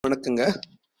வணக்கங்க.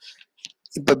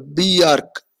 இப்ப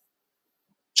B.Arch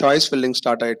choice filling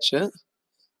start ஆயிடுச்சு.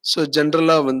 ஸோ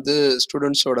ஜென்ரலா வந்து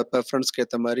ஸ்டூடெண்ட்ஸோட ப்ரிஃபரன்ஸ்க்கு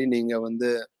ஏத்த மாரி நீங்க வந்து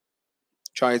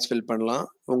சாய்ஸ் ஃபில் பண்ணலாம்.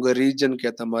 உங்க ரீஜனுக்கு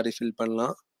ஏத்த மாரி ஃபில்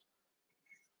பண்ணலாம்.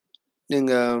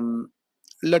 நீங்க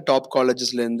இல்ல டாப்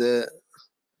காலேஜஸ்லேருந்து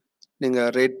நீங்க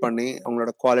ரேட் பண்ணி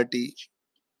அவங்களோட குவாலிட்டி,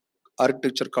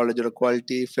 ஆர்க்கிடெக்சர் காலேஜோட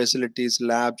குவாலிட்டி, ஃபெசிலிட்டீஸ்,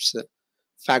 லேப்ஸ்,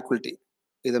 ஃபேக்கல்டி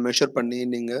இத மெஷர் பண்ணி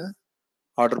நீங்க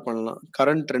ஆர்டர் பண்ணலாம்.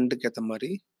 கரண்ட் ட்ரெண்டுக்கு ஏத்த மாரி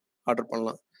ஆர்டர்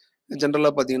பண்ணலாம். ஜென்ரலா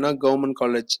பார்த்தீங்கன்னா, government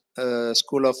college,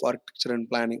 school of architecture and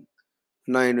planning,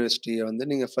 அண்ணா யூனிவர்சிட்டிய வந்து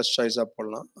நீங்க ஃபர்ஸ்ட் சாய்ஸா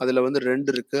போடலாம். அதுல வந்து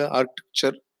 2 இருக்கு.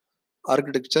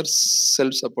 ஆர்க்கிடெக்சர்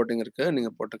செல்ஃப் சப்போர்ட்டிங் இருக்கு.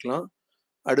 நீங்க போட்டுக்கலாம்.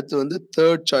 அடுத்து வந்து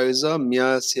 3rd சாய்ஸா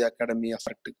மியாசி அகாடமி ஆஃப்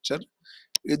ஆர்க்கிடெக்சர்.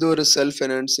 இது ஒரு செல்ஃப்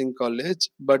ஃபைனான்சிங் காலேஜ்.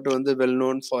 பட் வந்து well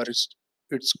known for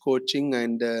it's coaching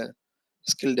and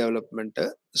skill development.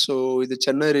 So இது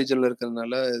சென்னை ரீஜன்ல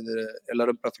இருக்கிறதுனால இது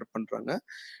எல்லாரும் ப்ரிஃபர் பண்றாங்க.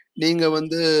 நீங்க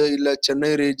வந்து இல்ல சென்னை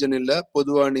ரீஜன் இல்ல,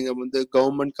 பொதுவா நீங்க வந்து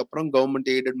கவர்மெண்ட்க்கு அப்புறம் கவர்மெண்ட்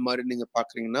எய்டட் மாரி நீங்க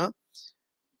பார்க்குறீங்கன்னா,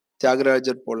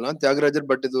 தியாகராஜர் போடலாம். தியாகராஜர்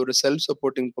பட் இது ஒரு செல்ஃப்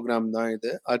சப்போர்ட்டிங் ப்ரோக்ராம் தான்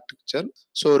இது ஆர்க்கிடெக்சர்.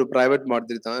 ஸோ ஒரு பிரைவேட்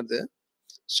மாதிரி தான் இது.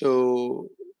 ஸோ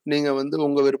நீங்க வந்து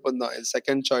உங்க விருப்பம் தான்.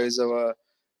 இது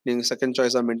நீங்க செகண்ட்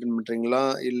சாய்ஸா மெயின்டைன் பண்றீங்களா?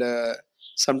 இல்ல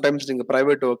சம்டைம்ஸ் நீங்க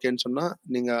பிரைவேட் ஓகேன்னு சொன்னா,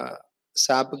 நீங்க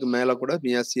சாப்புக்கு மேல கூட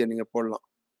மியாசிய நீங்க போடலாம்.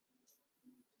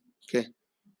 ஓகே.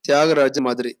 தியாகராஜ்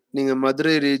மதுரை. நீங்க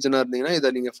மதுரை ரீஜனா இருந்தீங்கன்னா,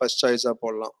 இத நீங்க ஃபர்ஸ்ட் சாய்ஸா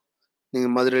போடலாம். நீங்க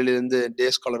மதுரையிலேருந்து டே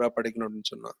ஸ்காலரா படிக்கணும்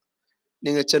அப்படின்னு சொன்னா.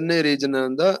 நீங்க சென்னை ரீஜனா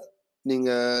இருந்தா, நீங்க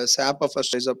சாப்ப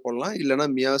ஃபர்ஸ்ட் சாய்ஸா போடலாம். இல்லன்னா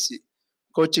மியாசி.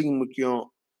 கோச்சிங் முக்கியம்.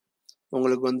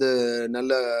 உங்களுக்கு வந்து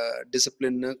நல்ல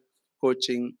டிசிப்ளின்,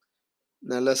 கோச்சிங்,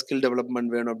 நல்ல ஸ்கில்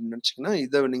டெவலப்மெண்ட் வேணும் அப்படின்னு நினைச்சீங்கன்னா,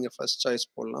 இத நீங்க ஃபர்ஸ்ட் சாய்ஸ்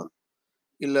போடலாம்.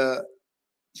 இல்ல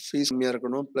ஃபீஸ் கம்மியா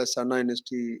இருக்கணும். பிளஸ் அண்ணா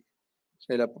யூனிவர்சிட்டி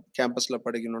இல்ல கேம்பஸ்ல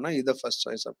படிக்கணும்னா, இத ஃபர்ஸ்ட்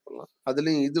சாய்ஸா போடலாம்.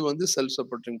 அதுலயும் இது வந்து செல்ஃப்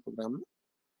சப்போர்ட்டிங் ப்ரோக்ராம்.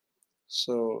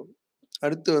 ஸோ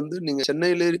அடுத்து வந்து நீங்க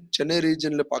சென்னை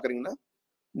ரீஜன்ல பார்க்குறீங்கன்னா,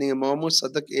 நீங்க முகமது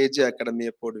சதக் ஏஜே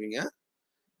அகாடமிய போடுவீங்க.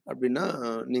 அப்படின்னா,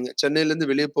 நீங்க சென்னையிலேருந்து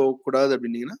வெளிய போகக்கூடாது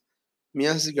அப்படின்னீங்கன்னா,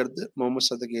 மியாசிக்கு அடுத்து முகமது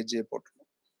சதக் ஏஜே போட்டுறணும்.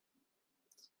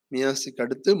 மியாசிக்கு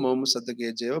அடுத்து முகமது சதக்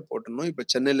ஏஜேவ போட்டுறணும். இப்ப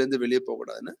சென்னையிலேருந்து வெளிய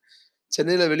போகக்கூடாதுன்னு.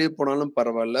 சென்னையில வெளிய போனாலும்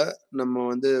பரவால்ல. நம்ம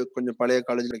வந்து கொஞ்சம் பழைய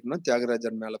காலேஜ்ல இருக்கணும்னா,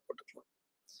 தியாகராஜர் மேல போட்டுக்கலாம்.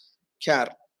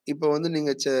 கேர். இப்ப வந்து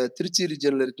நீங்க திருச்சி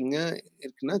ரீஜன்ல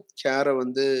இருக்குன்னா, கேர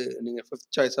வந்து நீங்க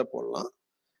 5த் சாய்ஸா போடலாம்.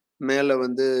 மேல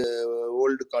வந்து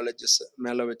ஓல்டு காலேஜஸ்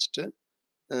மேல வச்சுட்டு,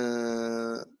 அ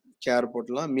கேர்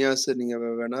போடலாம். மியாஸ் நீங்க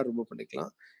வேணா ரிமூவ்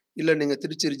பண்ணிக்கலாம். இல்ல நீங்க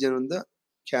திருச்சி ரீஜன் வந்தா,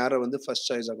 கேர வந்து ஃபர்ஸ்ட்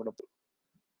சாய்ஸா கூட போடலாம்.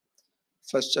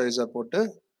 ஃபர்ஸ்ட் சாய்ஸா போட்டு,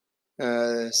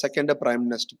 செகண்டா பிரைம்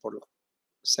நெஸ்ட் போடலாம்.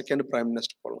 செகண்ட் பிரைம்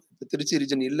நெஸ்ட் போடலாம். இப்ப திருச்சி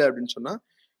ரீஜன் இல்ல அப்படின்னு சொன்னா,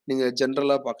 நீங்க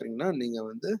ஜெனரலா பார்க்குறீங்கன்னா, நீங்க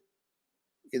வந்து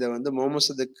இத வந்து முகமது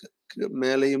சதக்கு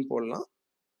மேலயும் போடலாம்.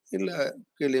 இல்ல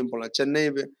கீழயும் போடலாம்.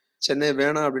 சென்னை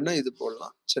வேணாம் அப்படின்னா இது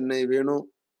போடலாம். சென்னை வேணும்,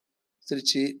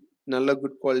 திருச்சி நல்ல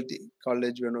குட் குவாலிட்டி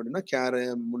காலேஜ் வேணும் அப்படின்னா,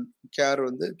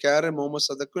 கேர் முகமது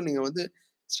சதக்கும் நீங்க வந்து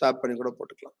ஸ்வாப் பண்ணி கூட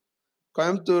போட்டுக்கலாம்.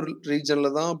 கோயம்புத்தூர் ரீஜன்ல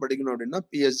தான் படிக்கணும் அப்படின்னா,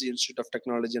 PSG institute of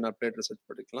technology and applied research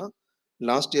படிக்கலாம்.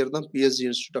 லாஸ்ட் இயர் தான் PSG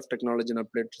institute of technology and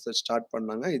applied research start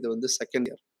பண்ணாங்க. இது வந்து செகண்ட்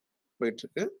இயர் போயிட்டு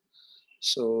இருக்கு.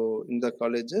 ஸோ இந்த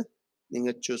காலேஜ் நீங்க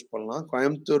சூஸ் பண்ணலாம்.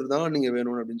 கோயம்புத்தூர் தான் நீங்க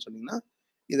வேணும் அப்படின்னு சொன்னீங்கன்னா,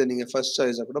 இத நீங்க ஃபர்ஸ்ட்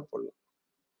சாய்ஸா கூட போடலாம்.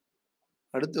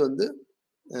 அடுத்து வந்து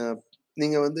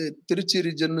நீங்க வந்து திருச்சி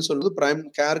ரீஜன்னு சொல்றது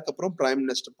கேருக்கு அப்புறம் பிரைம்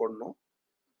நெஸ்ட் போடணும்.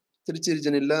 திருச்சி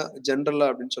ரீஜன் இல்ல ஜெனரலா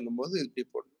அப்படின்னு சொல்லும்போது இப்படி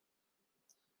போடணும்.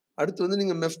 அடுத்து வந்து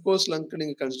நீங்க மெஃப்கோஸ் லங்க்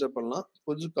நீங்க கன்சிடர் பண்ணலாம்.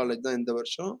 புது காலேஜ் தான் இந்த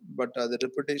வருஷம். பட் அது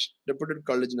ரெப்யூட்டட்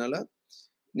காலேஜ்னால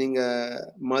நீங்க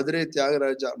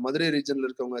மதுரை ரீஜன்ல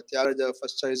இருக்கவங்க தியாகராஜா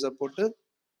ஃபர்ஸ்ட் சாய்ஸா போட்டு,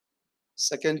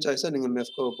 செகண்ட் சாய்ஸா நீங்க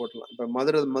மெஃப்கோவ போடலாம். இப்ப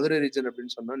மதுரை ரீஜன்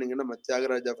அப்படின்னு சொன்னா, நீங்க நம்ம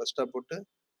தியாகராஜா ஃபர்ஸ்ட்டா போட்டு,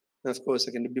 மெஃப்கோ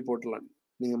செகண்ட் இப்படி போட்டுறலாம்.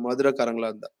 நீங்க மதுரைக்காரங்களா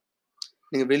இருந்தா.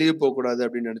 நீங்க வெளிய போகக்கூடாது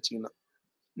அப்படின்னு நினைச்சீங்கன்னா,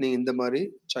 நீங்க இந்த மாரி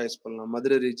சாய்ஸ் பண்ணலாம்.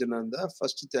 மதுரை ரீஜனா இருந்தா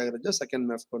ஃபர்ஸ்ட் தியாகராஜா, செகண்ட்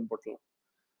மெஃப்கோன்னு போட்டுறலாம்.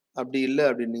 அப்படி இல்ல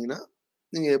அப்படின்னீங்கன்னா,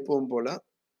 நீங்க எப்பவும் போல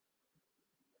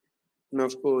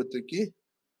மெஃப்கோவ தூக்கி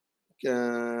அ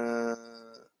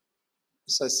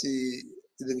சசி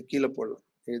இதுக்கு கீழ போடலாம்.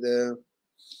 இது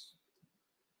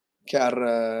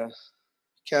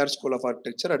கேர் ஸ்கூல் ஆஃப்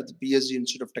ஆர்க்கிடெக்சர், அடுத்து PSG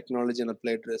institute of technology and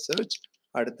applied research,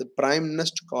 அடுத்து prime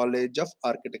next college of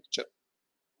architecture.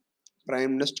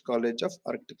 Prime next college of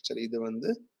architecture இது வந்து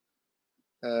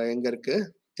எங்க இருக்கு?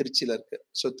 திருச்சியில இருக்கு.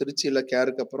 ஸோ திருச்சியில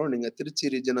கேருக்கு அப்புறம் நீங்க திருச்சி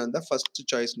ரீஜனா இருந்தா ஃபர்ஸ்ட்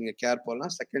சாய்ஸ் நீங்க கேர்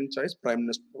போடலாம். செகண்ட் சாய்ஸ் பிரைம்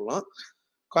நெஸ்ட் போடலாம்.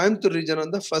 கோயம்புத்தூர் ரீஜனா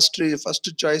இருந்தா first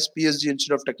choice PSG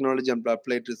institute of technology and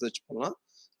applied research போடலாம்.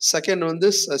 செகண்ட் வந்து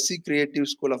Sasi creative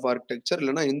school of architecture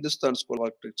இல்லைன்னா இந்துஸ்தான் ஸ்கூல் ஆஃப்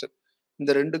ஆர்க்கிடெக்சர்.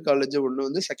 இந்த 2 காலேஜ் ஒண்ணு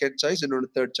வந்து செகண்ட் சாய்ஸ், இன்னொன்னு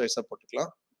தேர்ட் சாய்ஸா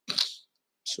போட்டுக்கலாம்.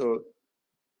 ஸோ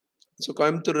ஸோ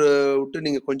கோயம்புத்தூர் விட்டு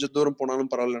நீங்கள் கொஞ்சம் தூரம் போனாலும்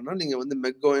பரவாயில்லன்னா நீங்கள் வந்து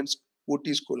மெக்கோயன்ஸ்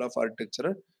ஊட்டி ஸ்கூல் ஆஃப்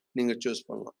ஆர்கிடெக்சரை நீங்கள் சூஸ்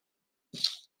பண்ணலாம்.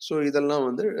 ஸோ இதெல்லாம்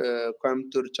வந்து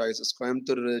கோயம்புத்தூர் சாய்ஸஸ்.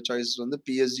 கோயம்புத்தூர் சாய்ஸஸ் வந்து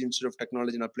PSG institute of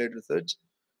technology and applied research,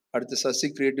 அடுத்து Sasi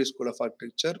creative school of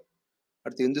architecture,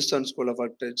 அடுத்து Hindustan school of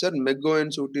architecture,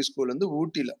 மெக்கோயன்ஸ் Ooty school வந்து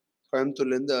ஊட்டியில்,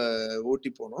 கோயம்புத்தூர்லேருந்து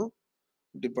ஊட்டி போனோம்.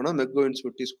 ஊட்டி போனால் மெக்கோயன்ஸ்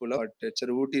ஊட்டி ஸ்கூல் ஆஃப் ஆர்கிடெக்சர்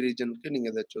ஊட்டி ரீஜனுக்கு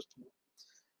நீங்கள் இதை சூஸ் பண்ணலாம்.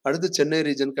 அடுத்து சென்னை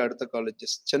ரீஜனுக்கு அடுத்த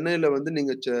காலேஜஸ். சென்னையில் வந்து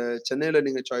நீங்கள் சென்னையில்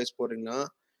நீங்கள் சாய்ஸ் போடுறீங்கன்னா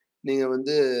நீங்கள்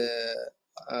வந்து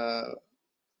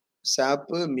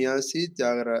சாப்பு, மியாசி,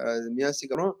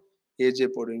 மியாசிக்கு அப்புறம் ஏஜே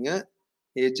போடுவீங்க.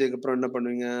 ஏஜேக்கு அப்புறம் என்ன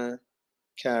பண்ணுவீங்க?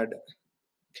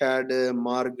 கேடு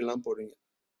மார்க்லாம் போடுவீங்க.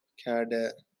 கேடு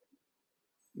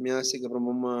மியாசிக்கு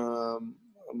அப்புறமா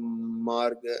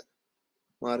மார்க்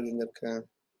எங்க இருக்க?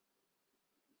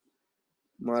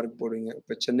 மார்க் போடுவீங்க.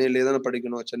 இப்போ சென்னையிலே தானே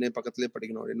படிக்கணும், சென்னை பக்கத்துலேயே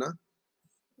படிக்கணும் அப்படின்னா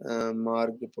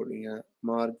மார்க் போடுவீங்க.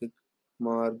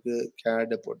 மார்க்கு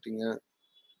கேடு போட்டீங்க.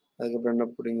 அதுக்கப்புறம் என்ன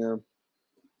போடுவீங்க?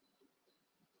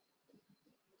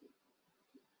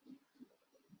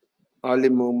 ஆலி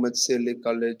Mohammed saline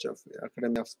college of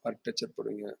academy of architecture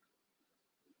போடுவீங்க.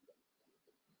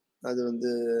 அது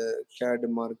வந்து கேடு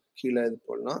மார்க் கீழே இது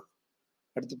போடலாம்.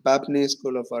 அடுத்து பேப்னி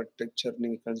ஸ்கூல் ஆஃப் ஆர்கிடெக்சர்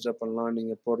நீங்கள் கன்சிடர் பண்ணலாம்.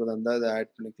 நீங்கள் போடுறதா இருந்தால் அதை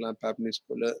ஆட் பண்ணிக்கலாம். பேப்னி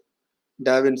ஸ்கூலு,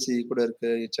 டாவின்சி கூட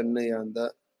இருக்குது சென்னையாக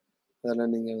இருந்தால்.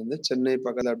 அதெல்லாம் நீங்கள் வந்து சென்னை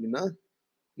பக்கத்தில் அப்படின்னா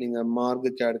நீங்கள் மார்க்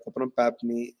கேடுக்கு அப்புறம்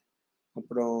பேப்னி,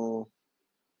 அப்புறம்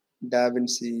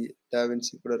டாவின்சி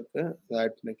கூட இருக்குது, அதை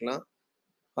ஆட் பண்ணிக்கலாம்.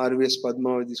 ஆர்விஎஸ்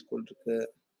பத்மாவதி ஸ்கூல் இருக்குது,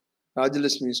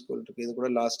 ராஜலட்சுமி ஸ்கூல் இருக்குது. இது கூட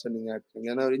லாஸ்ட்டாக நீங்கள் ஆட்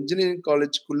பண்ணிக்கலாம். ஏன்னா ஒரு இன்ஜினியரிங்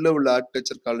காலேஜ்க்குள்ளே உள்ள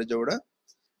ஆர்கிடெக்சர் காலேஜோட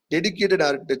டெடிக்கேட்டட்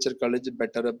ஆர்கிடெக்சர் காலேஜ்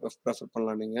பெட்டராக ப்ரிஃபர்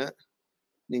பண்ணலாம்.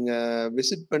 நீங்கள்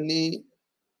விசிட் பண்ணி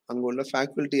அங்கே உள்ள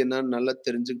ஃபேக்கல்ட்டி என்னன்னு நல்லா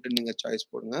தெரிஞ்சுக்கிட்டு நீங்கள் சாய்ஸ்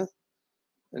போடுங்க.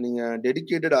 நீங்கள்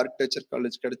டெடிக்கேட்டட் ஆர்கிடெக்சர்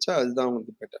காலேஜ் கிடைச்சா அதுதான்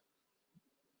உங்களுக்கு பெட்டர்.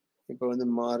 இப்போ வந்து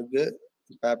Marco,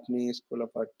 பேப்னி school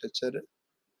of architecture,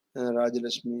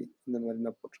 Rajalakshmi இந்த மாதிரி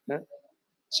நான் போட்டிருக்கேன்.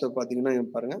 ஸோ பார்த்தீங்கன்னா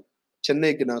பாருங்கள்,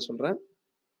 சென்னைக்கு நான் சொல்கிறேன்.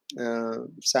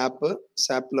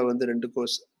 சாப்பில் வந்து 2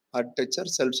 course, architecture,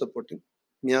 self supporting,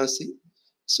 மியாசி.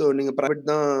 So நீங்கள் ப்ரைவேட்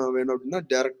தான் வேணும் அப்படின்னா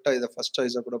டேரெக்டாக இதை ஃபஸ்ட்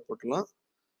சாய்ஸாக கூட போட்டுடலாம்.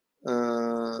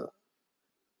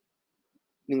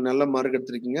 நீங்கள் நல்ல மார்க்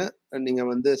எடுத்திருக்கீங்க, நீங்கள்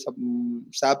வந்து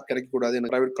சாப் கிடைக்கக்கூடாது,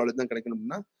 எனக்கு ப்ரைவேட் காலேஜ் தான் கிடைக்கணும்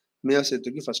அப்படின்னா மியாசி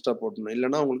தூக்கி ஃபஸ்ட்டாக போட்டணும்.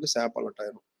 இல்லைனா உங்களுக்கு சாப் அலாட்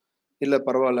ஆயிரும். இல்லை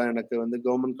பரவாயில்ல, எனக்கு வந்து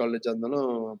கவர்மெண்ட் காலேஜாக இருந்தாலும்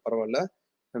பரவாயில்ல,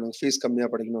 எனக்கு ஃபீஸ் கம்மியாக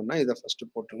படிக்கணும்னா இதை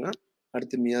ஃபஸ்ட்டு போட்டுருங்க.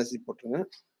 அடுத்து மியாசி போட்டுருங்க.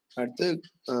 அடுத்து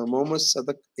Mohammed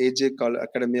Sadak AJ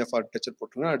academy of architecture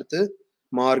போட்டுருங்க. அடுத்து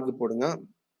மார்க் போடுங்க.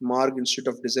 Mark institute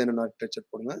of design and architecture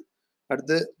போடுங்க.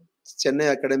 அடுத்து Chennai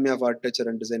academy of architecture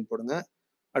and design போடுங்க.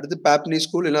 அடுத்து பேப்னி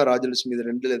ஸ்கூல் இல்லை ராஜலட்சுமி, இது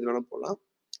ரெண்டில் எது வேணாலும் போடலாம்.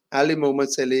 ஆலி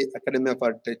Mohammed saline academy of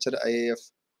architecture IAF,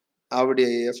 Avadi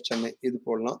IAF Chennai, இது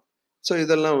போடலாம். ஸோ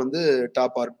இதெல்லாம் வந்து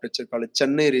டாப் ஆர்கிடெக்சர் காலேஜ்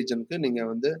சென்னை ரீஜனுக்கு நீங்கள்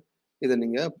வந்து இதை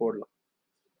நீங்கள் போடலாம்.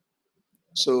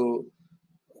 ஸோ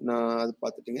நான் அது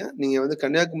பார்த்துட்டீங்க. நீங்கள் வந்து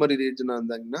கன்னியாகுமரி ரீஜனாக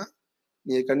இருந்தாங்கன்னா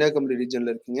நீங்கள் கன்னியாகுமரி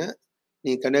ரீஜனில் இருக்கீங்க,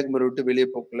 நீங்கள் கன்னியாகுமரி விட்டு வெளியே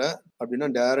போகல அப்படின்னா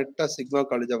டேரெக்டாக சிக்மா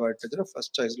காலேஜ் ஆஃப் ஆர்கிடெக்சரை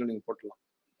ஃபஸ்ட் சாய்ஸில் நீங்கள் போட்டுடலாம்.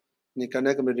 நீங்கள்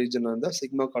கன்னியாகுமரி ரீஜனாக இருந்தால்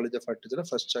சிக்மா காலேஜ் ஆஃப் ஆர்கிடெக்சரை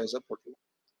ஃபஸ்ட் சாய்ஸாக போட்டுடலாம்.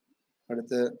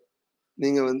 அடுத்து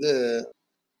நீங்கள் வந்து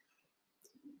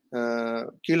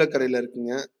கீழக்கரையில்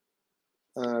இருக்கீங்க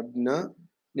அப்படின்னா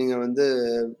நீங்கள் வந்து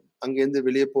அங்கேருந்து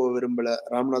வெளியே போக விரும்பலை,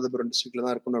 ராமநாதபுரம் டிஸ்ட்ரிக்டில்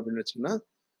தான் இருக்கணும் அப்படின்னு வச்சிங்கன்னா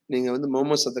நீங்கள் வந்து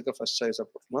முகமது சதக்கை ஃபஸ்ட் சாய்ஸாக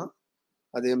போட்டுக்கலாம்.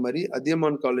 அதே மாதிரி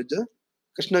Athiyaman college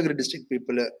Krishnagiri district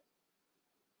people,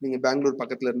 நீங்கள் பெங்களூர்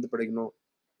பக்கத்தில் இருந்து படிக்கணும்,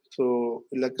 ஸோ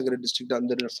இல்லை கிருஷ்ணகிரி டிஸ்ட்ரிக்ட்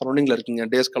அந்த சரௌண்டிங்கில் இருக்கீங்க,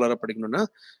 டே ஸ்காலராக படிக்கணும்னா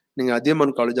நீங்கள்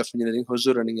அதியமான் காலேஜ் ஆஃப் இன்ஜினியரிங்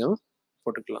ஹொசூரை நீங்கள்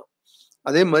போட்டுக்கலாம்.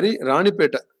 அதே மாதிரி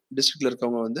ராணிப்பேட்டை டிஸ்ட்ரிக்டில்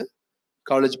இருக்கவங்க வந்து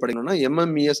காலேஜ் படிக்கணும்னா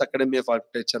எம்எம்இஎஸ் academy of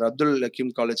architecture Abdul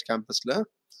Hakeem college கேம்பஸில்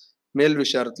மேல்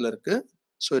விஷாரத்தில் இருக்குது.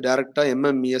 ஸோ டேரெக்டாக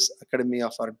எம்எம்இஎஸ் அகாடமி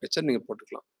ஆஃப் ஆர்கிடெக்சர் நீங்கள்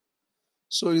போட்டுக்கலாம்.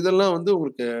 ஸோ இதெல்லாம் வந்து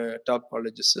உங்களுக்கு டாப்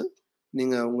காலேஜஸ்ஸு.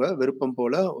 நீங்கள் உங்கள் விருப்பம்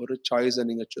போல் ஒரு சாய்ஸை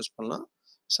நீங்கள் சூஸ் பண்ணலாம்.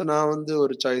 ஸோ நான் வந்து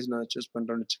ஒரு சாய்ஸ் நான் சூஸ்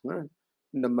பண்ணுறேன்னு வச்சுக்கோங்க,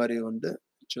 இந்த மாதிரி வந்து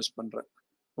சூஸ் பண்ணுறேன்.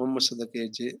 முகமது சதக்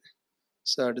ஏஜி.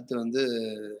 ஸோ அடுத்து வந்து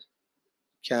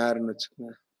கேர்னு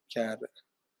வச்சுக்கோங்க, கேரு.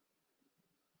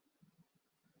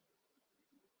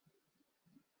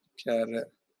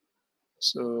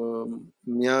 ஸோ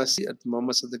மியாசி, அடுத்து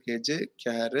முகமது சதக் ஏஜி,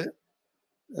 கேரு.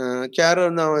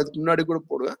 நான் இதுக்கு முன்னாடி கூட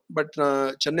போடுவேன், பட் நான்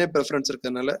சென்னை ப்ரிஃபரன்ஸ்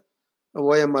இருக்கிறதுனால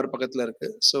ஓஎம்ஆர் பக்கத்தில்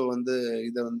இருக்குது. ஸோ வந்து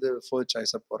இதை வந்து 4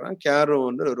 சாய்ஸாக போடுறேன். கேரும்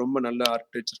வந்து ரொம்ப நல்ல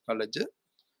ஆர்கிடெக்சர் காலேஜ்,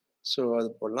 ஸோ அது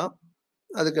போடலாம்.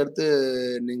 அதுக்கடுத்து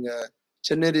நீங்கள்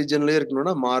சென்னை ரீஜன்லேயே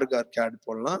இருக்கணும்னா மார்க் ஆர் கேட்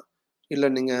போடலாம். இல்லை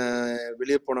நீங்கள்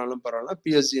வெளியே போனாலும் பரவாயில்ல,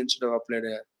 BSc institute of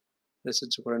applied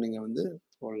research கூட நீங்கள் வந்து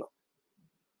போடலாம்.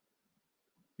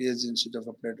 BSc institute of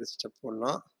applied research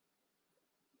போடலாம்.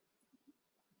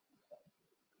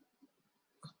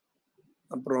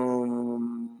 அப்புறம்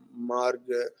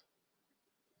மார்க்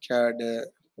கேடு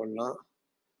போடலாம்.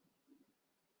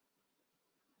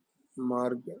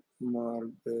 மார்க்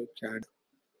கேடு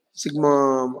sigma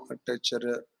architecture,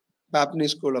 பாப்னி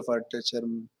school of architecture,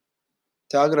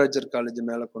 Thyagarajar college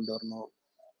மேலே கொண்டு வரணும்.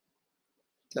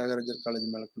 தியாகராஜர் காலேஜ்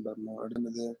மேலே கொண்டு வரணும்.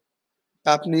 அடுத்தது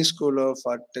பாப்னி ஸ்கூல் ஆஃப்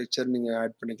ஆர்கிடெக்சர் நீங்கள்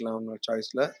ஆட் பண்ணிக்கலாம் உங்கள்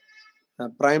சாய்ஸில்.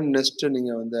 ப்ரைம் நெஸ்ட்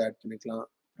நீங்கள் வந்து ஆட் பண்ணிக்கலாம்.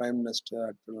 ப்ரைம் நெஸ்ட்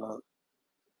ஆட் பண்ணலாம்.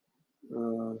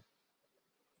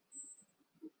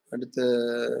 அடுத்து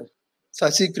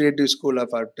Sasi creative school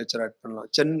of architecture add பண்ணலாம்.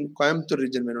 கோயம்புத்தூர்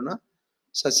ரீஜன் வேணும்னா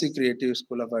Sasi creative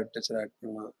school of architecture add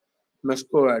பண்ணலாம்.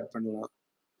 மெஃப்கோ ஆட் பண்ணலாம்.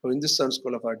 Hindustan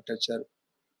school of architecture.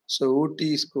 So Ooty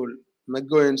school,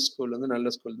 மெக்கோயன் school வந்து நல்ல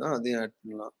ஸ்கூல் தான், அதையும் ஆட்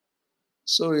பண்ணலாம்.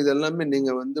 ஸோ இதெல்லாமே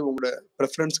நீங்கள் வந்து உங்களோட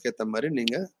ப்ரெஃபரன்ஸ்க்கு ஏற்ற மாதிரி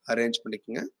நீங்கள் அரேஞ்ச்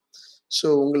பண்ணிக்கோங்க. ஸோ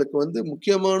உங்களுக்கு வந்து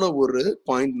முக்கியமான ஒரு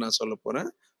பாயிண்ட் நான் சொல்ல போகிறேன்.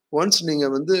 ஒன்ஸ்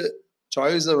நீங்கள் வந்து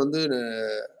சாய்ஸை வந்து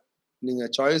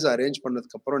நீங்கள் சாய்ஸை அரேஞ்ச்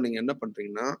பண்ணதுக்கப்புறம் நீங்கள் என்ன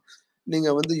பண்ணுறீங்கன்னா,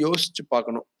 நீங்கள் வந்து யோசிச்சு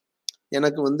பார்க்கணும்.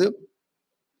 எனக்கு வந்து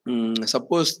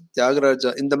சப்போஸ் தியாகராஜா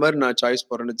இந்த மாதிரி நான் சாய்ஸ்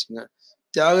போகிறேன்னு வச்சுங்க.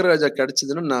 தியாகராஜா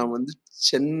கிடைச்சதுன்னா நான் வந்து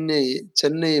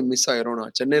சென்னை மிஸ் ஆயிரும்.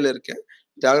 நான் சென்னையில் இருக்கேன்,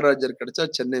 தியாகராஜர் கிடைச்சா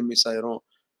சென்னை மிஸ் ஆயிரும்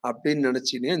அப்படின்னு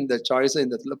நினச்சினே இந்த சாய்ஸை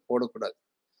இந்த இடத்துல போடக்கூடாது.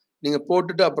 நீங்கள்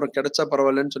போட்டுட்டு அப்புறம் கிடைச்சா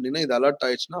பரவாயில்லன்னு சொன்னீங்கன்னா இது அலர்ட்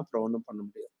ஆயிடுச்சுன்னா அப்புறம் ஒன்றும் பண்ண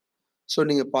முடியாது. ஸோ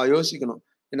நீங்கள் யோசிக்கணும்,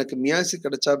 எனக்கு மியாசி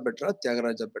கிடைச்சா பெட்டரா,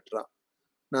 தியாகராஜா பெட்டரா?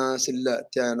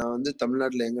 நான் வந்து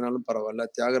தமிழ்நாட்டில் எங்கனாலும் பரவாயில்ல,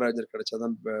 தியாகராஜர்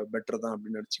கிடைச்சாதான் பெட்டர் தான்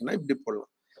அப்படின்னு நினச்சிங்கன்னா இப்படி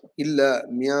போடலாம். இல்லை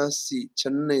மியாசி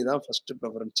சென்னை தான் ஃபர்ஸ்ட்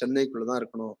ப்ரிஃபரன்ஸ், சென்னைக்குள்ளே தான்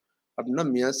இருக்கணும் அப்படின்னா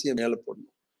மியாசியை மேலே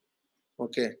போடணும்.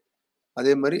 ஓகே,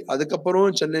 அதே மாதிரி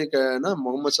அதுக்கப்புறம் சென்னைக்குனா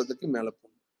முகமது சதுக்கு மேலே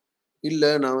போடணும்.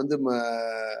 இல்லை நான் வந்து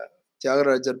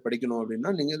தியாகராஜர் படிக்கணும் அப்படின்னா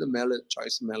நீங்கள் இது மேலே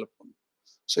சாய்ஸ் மேலே போடணும்.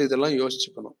 ஸோ இதெல்லாம்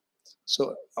யோசிச்சுக்கணும். ஸோ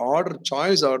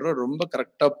சாய்ஸ் ஆர்டரை ரொம்ப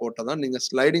கரெக்டாக போட்டால் தான் நீங்கள்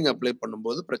ஸ்லைடிங் அப்ளை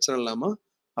பண்ணும்போது பிரச்சனை இல்லாமல்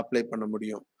அப்ளை பண்ண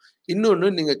முடியும். இன்னொன்று,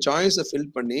 நீங்கள் சாய்ஸை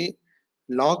ஃபில் பண்ணி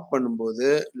லாக்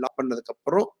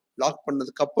பண்ணதுக்கப்புறம்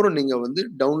நீங்கள் வந்து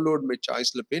டவுன்லோட் மை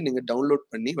சாய்ஸில் போய் நீங்கள் டவுன்லோட்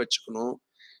பண்ணி வச்சுக்கணும்.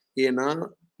 ஏன்னா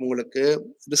உங்களுக்கு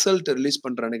ரிசல்ட் ரிலீஸ்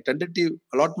பண்ணுற அன்னைக்கு, டென்டேட்டிவ்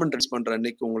அலாட்மெண்ட் ரிலீஸ் பண்ணுற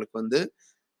அன்னைக்கு உங்களுக்கு வந்து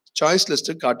சாய்ஸ்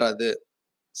லிஸ்ட்டு காட்டாது.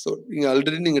 ஸோ நீங்கள்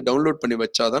ஆல்ரெடி நீங்கள் டவுன்லோட் பண்ணி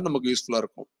வச்சாதான் நமக்கு யூஸ்ஃபுல்லாக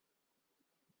இருக்கும்.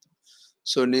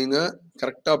 ஸோ நீங்கள்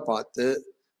கரெக்டாக பார்த்து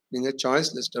நீங்கள்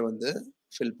சாய்ஸ் லிஸ்ட்டை வந்து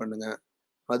ஃபில் பண்ணுங்கள்.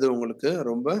 அது உங்களுக்கு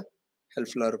ரொம்ப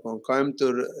ஹெல்ப்ஃபுல்லாக இருக்கும்.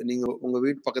 கோயம்புத்தூர் நீங்கள் உங்கள்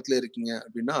வீட்டு பக்கத்தில் இருக்கீங்க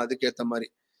அப்படின்னா அதுக்கேற்ற மாதிரி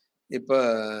இப்போ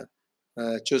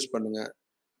சூஸ் பண்ணுங்கள்.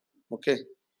 ஓகே,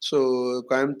 ஸோ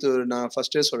கோயம்புத்தூர் நான்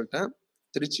ஃபஸ்ட்டே சொல்லிட்டேன்.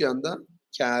 திருச்சியாக இருந்தால்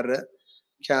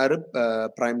கேரு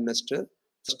ப்ரைம் நெஸ்ட்டு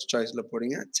ஃபஸ்ட் சாய்ஸில்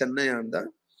போடுங்க. சென்னையாக இருந்தால்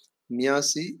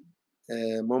மியாசி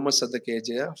முகமது சதக்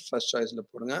ஏஜியா ஃபர்ஸ்ட் சாய்ஸில்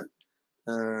போடுங்க.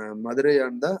 மதுரையாக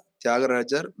இருந்தால்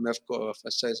தியாகராஜர் மெஃப்கோ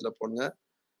ஃபர்ஸ்ட் சாய்ஸில் போடுங்க.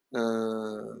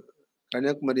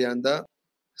 கன்னியாகுமரியாக இருந்தால்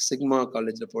சிக்மா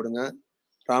காலேஜில் போடுங்க.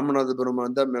 ராமநாதபுரமாக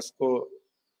இருந்தால் மெஃப்கோ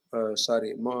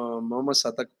முகமது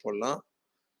சதக் போடலாம்.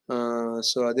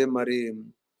 ஸோ அதே மாதிரி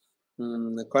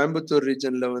கோயம்புத்தூர்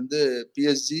ரீஜனில் வந்து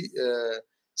PSG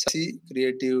Sasi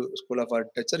creative school of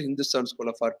architecture, Hindustan school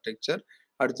of architecture.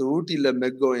 அடுத்து ஊட்டியில்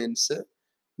மெக்கோயன்ஸு.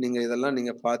 நீங்கள் இதெல்லாம்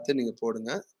நீங்கள் பார்த்து நீங்கள்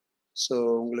போடுங்க. ஸோ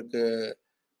உங்களுக்கு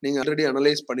நீங்கள் ஆல்ரெடி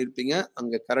அனலைஸ் பண்ணியிருப்பீங்க.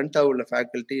 அங்கே கரண்ட்டாக உள்ள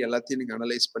ஃபேக்கல்ட்டி எல்லாத்தையும் நீங்கள்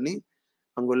அனலைஸ் பண்ணி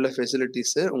அங்கே உள்ள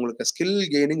ஃபெசிலிட்டிஸு, உங்களுக்கு ஸ்கில்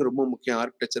கெய்னிங் ரொம்ப முக்கியம்.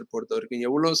 ஆர்கிடெக்சர் பொறுத்த வரைக்கும்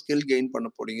எவ்வளோ ஸ்கில் கெயின் பண்ண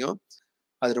போறீங்க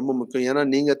அது ரொம்ப முக்கியம். ஏன்னா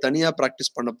நீங்கள் தனியாக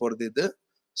ப்ராக்டிஸ் பண்ண போகிறது இது.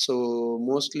 ஸோ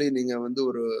மோஸ்ட்லி நீங்கள் வந்து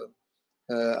ஒரு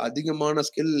அதிகமான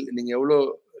ஸ்கில் நீங்கள் எவ்வளோ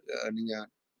நீங்கள்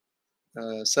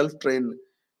செல்ஃப்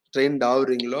ட்ரெயின்ட்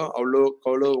ஆகுறீங்களோ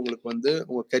அவ்வளோ உங்களுக்கு வந்து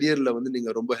உங்கள் கரியரில் வந்து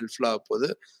நீங்கள் ரொம்ப ஹெல்ப்ஃபுல்லாக போகுது.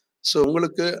 ஸோ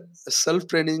உங்களுக்கு செல்ஃப்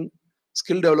ட்ரைனிங்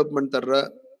ஸ்கில் டெவலப்மெண்ட் தர்ற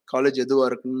காலேஜ் எதுவாக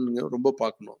இருக்குன்னு நீங்கள் ரொம்ப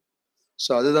பார்க்கணும்.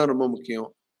 ஸோ அதுதான் ரொம்ப முக்கியம்.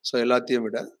 ஸோ எல்லாத்தையும்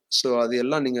விட ஸோ அது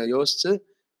எல்லாம் நீங்கள் யோசித்து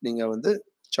நீங்கள் வந்து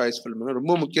சாய்ஸ் ஃபில் பண்ணுங்க.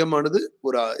 ரொம்ப முக்கியமானது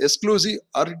ஒரு எக்ஸ்க்ளூசிவ்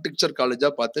ஆர்கிடெக்சர்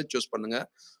காலேஜாக பார்த்து சூஸ் பண்ணுங்கள்.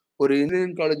 ஒரு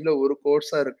இன்ஜினியரிங் காலேஜில் ஒரு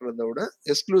கோர்ஸாக இருக்கிறத விட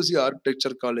exclusive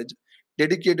architecture college,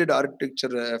 dedicated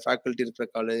architecture faculty இருக்கிற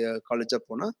காலேஜாக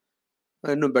போனால்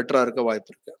இன்னும் பெட்டராக இருக்க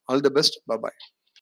வாய்ப்பு இருக்குது. All the best. பாய்.